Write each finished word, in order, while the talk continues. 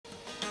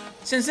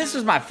Since this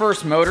was my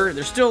first motor,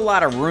 there's still a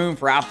lot of room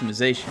for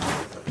optimization.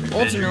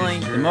 Ultimately,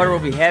 the motor will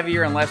be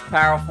heavier and less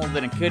powerful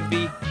than it could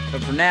be,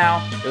 but for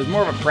now, it was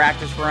more of a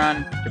practice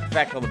run to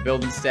perfect all the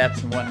building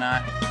steps and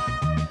whatnot.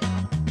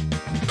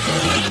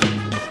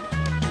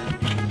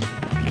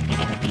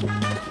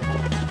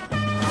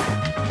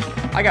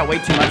 I got way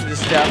too much of this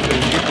stuff, but it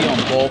was a good deal in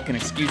bulk and an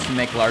excuse to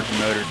make larger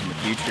motors in the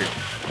future.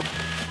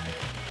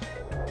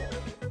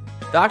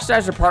 The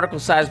oxidizer particle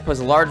size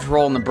plays a large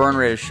role in the burn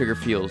rate of sugar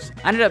fuels.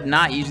 I ended up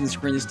not using the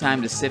screen this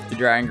time to sift the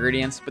dry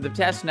ingredients, but the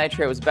potassium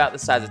nitrate was about the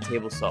size of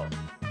table salt.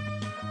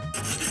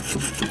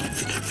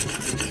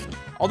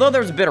 Although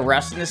there was a bit of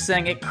rust in this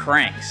thing, it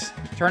cranks,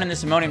 turning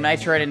this ammonium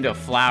nitrate into a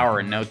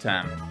flour in no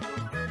time.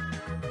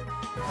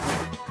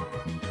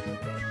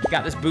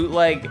 Got this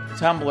bootleg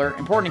tumbler.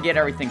 Important to get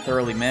everything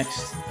thoroughly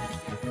mixed.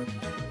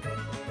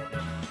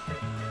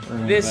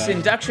 This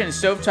induction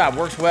stovetop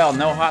works well,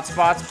 no hot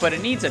spots, but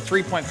it needs a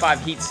 3.5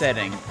 heat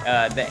setting.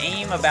 The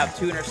aim, about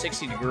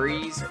 260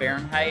 degrees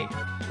Fahrenheit,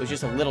 was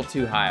just a little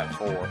too high at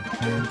 4.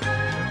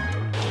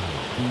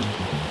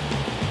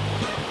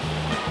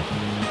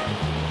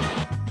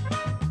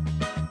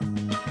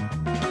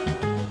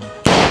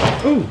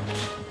 Ooh!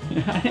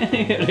 I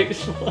think it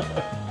exploded.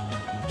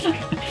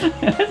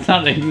 That's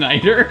not an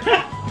igniter.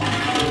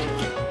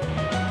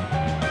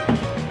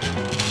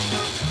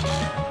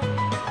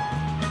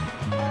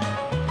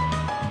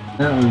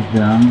 That was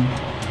dumb.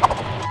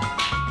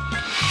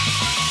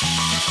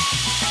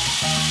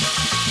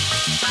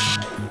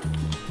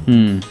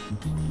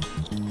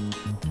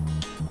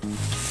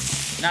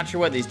 Not sure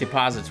what these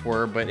deposits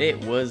were, but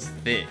it was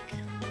thick.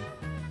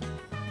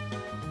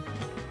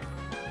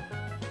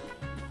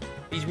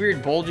 These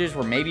weird bulges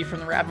were maybe from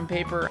the wrapping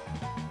paper.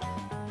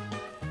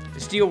 The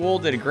steel wool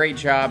did a great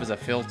job as a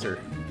filter.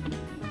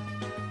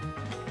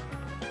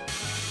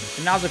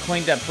 The nozzle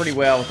cleaned up pretty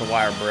well with a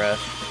wire brush.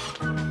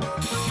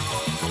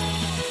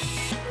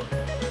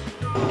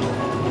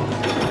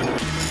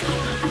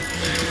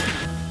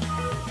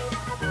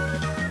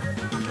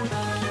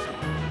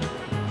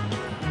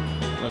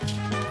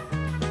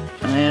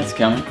 That's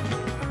coming.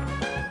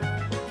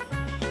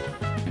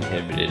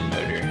 Inhibited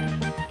motor.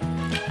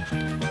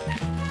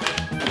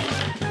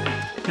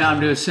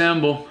 Time to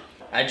assemble.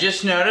 I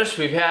just noticed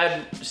we've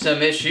had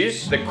some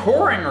issues. The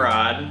coring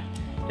rod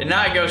did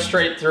not go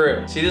straight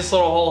through. See this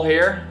little hole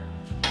here?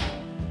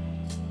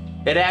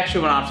 It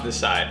actually went off to the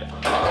side.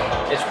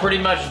 It's pretty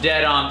much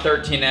dead on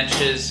 13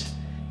 inches,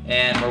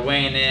 and we're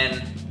weighing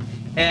in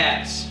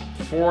at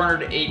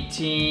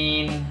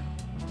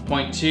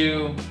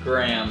 418.2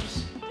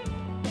 grams.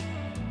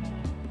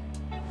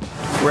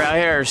 We're out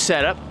here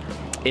set up.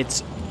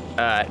 It's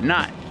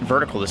not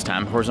vertical this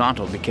time,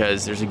 horizontal,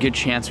 because there's a good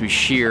chance we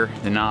shear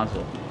the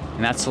nozzle.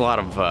 And that's a lot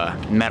of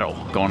metal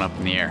going up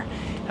in the air.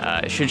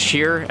 It should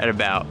shear at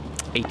about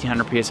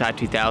 1800 PSI,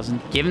 2000.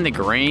 Given the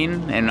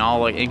grain and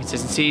all the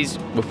inconsistencies,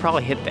 we'll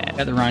probably hit that.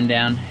 Got the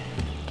rundown,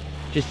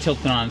 just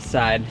tilting on its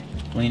side,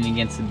 leaning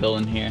against the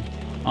building here.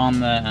 On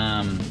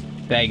the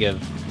bag of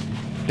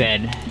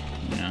bed,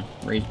 you know,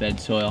 raised bed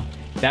soil.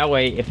 That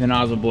way, if the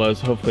nozzle blows,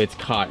 hopefully it's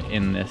caught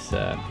in this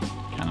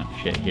kind of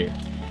shit here.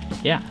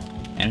 Yeah,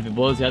 and if it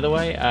blows the other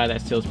way, that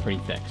steel's pretty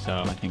thick, so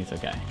I think it's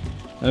okay.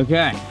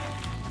 Okay,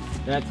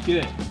 that's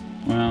good.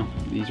 Well,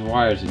 these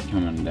wires are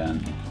coming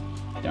undone.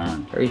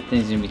 Darn.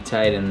 Everything's gonna be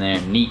tight in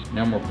there. Neat,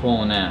 no more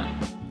pulling out.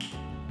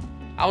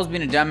 I was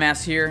being a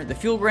dumbass here. The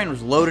fuel grain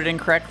was loaded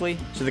incorrectly,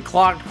 so the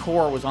clogged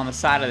core was on the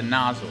side of the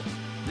nozzle.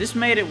 This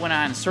made it when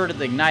I inserted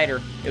the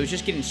igniter, it was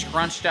just getting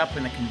scrunched up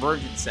in the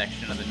convergence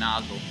section of the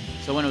nozzle.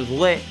 So when it was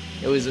lit,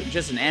 it was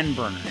just an end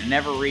burner. It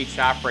never reached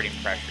operating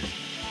pressure.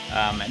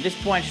 At this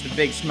point, it's just a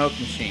big smoke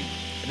machine.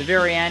 At the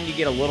very end, you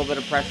get a little bit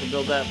of pressure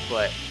buildup,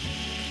 but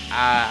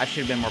I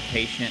should have been more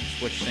patient,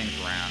 switch things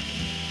around.